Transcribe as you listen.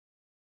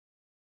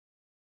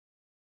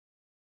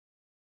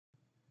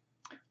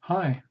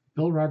Hi,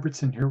 Bill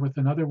Robertson here with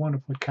another one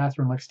of what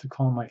Catherine likes to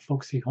call my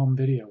folksy home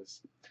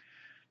videos.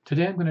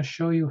 Today I'm going to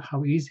show you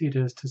how easy it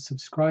is to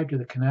subscribe to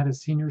the Canada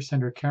Senior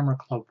Centre Camera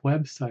Club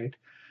website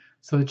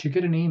so that you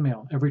get an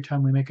email every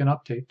time we make an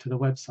update to the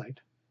website.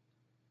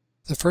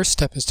 The first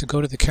step is to go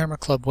to the Camera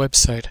Club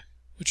website,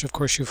 which of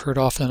course you've heard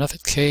often enough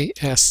at ksccc.ca.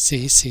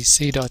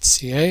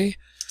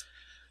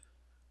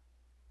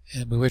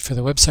 And we wait for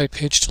the website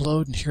page to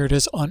load, and here it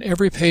is. On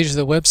every page of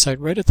the website,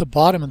 right at the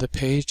bottom of the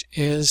page,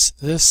 is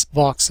this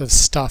box of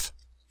stuff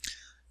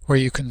where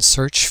you can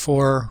search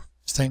for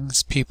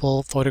things,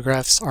 people,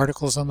 photographs,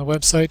 articles on the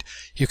website.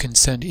 You can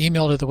send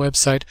email to the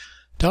website.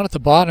 Down at the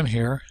bottom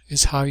here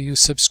is how you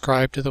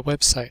subscribe to the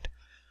website.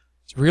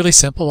 It's really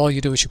simple. All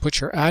you do is you put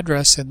your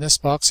address in this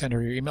box,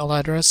 enter your email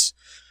address.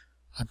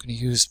 I'm going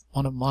to use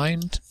one of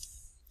mine.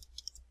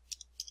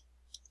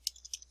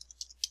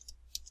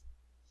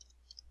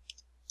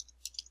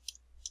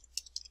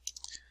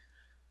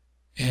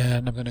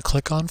 And I'm going to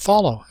click on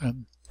follow,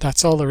 and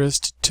that's all there is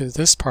to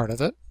this part of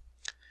it.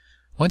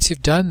 Once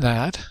you've done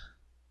that,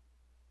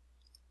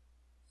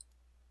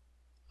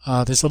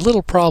 there's a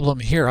little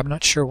problem here. I'm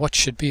not sure what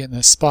should be in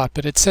this spot,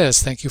 but it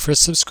says, "Thank you for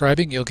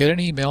subscribing. You'll get an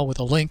email with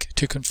a link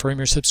to confirm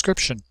your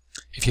subscription."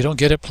 If you don't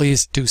get it,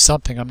 please do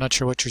something. I'm not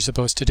sure what you're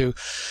supposed to do.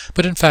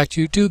 But in fact,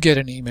 you do get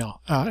an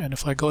email. And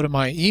if I go to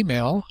my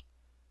email,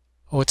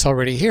 oh, it's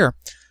already here.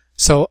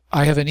 So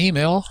I have an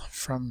email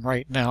from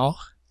right now.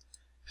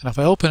 And if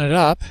I open it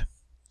up,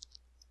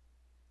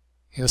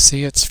 you'll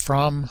see it's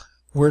from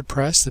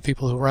WordPress, the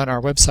people who run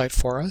our website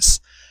for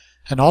us.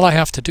 And all I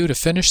have to do to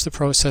finish the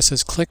process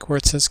is click where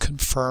it says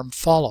Confirm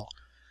Follow.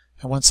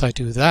 And once I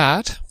do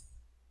that,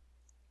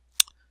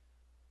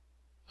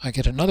 I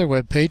get another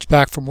web page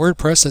back from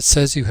WordPress that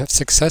says you have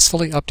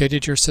successfully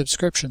updated your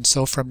subscription.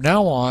 So from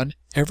now on,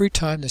 every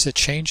time there's a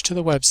change to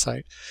the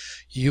website,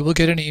 you will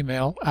get an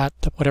email at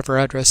whatever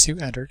address you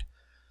entered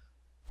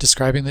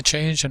describing the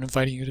change and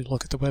inviting you to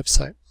look at the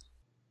website.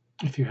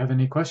 If you have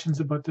any questions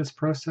about this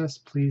process,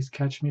 please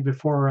catch me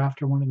before or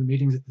after one of the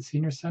meetings at the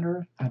Senior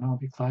Centre, and I'll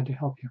be glad to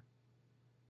help you.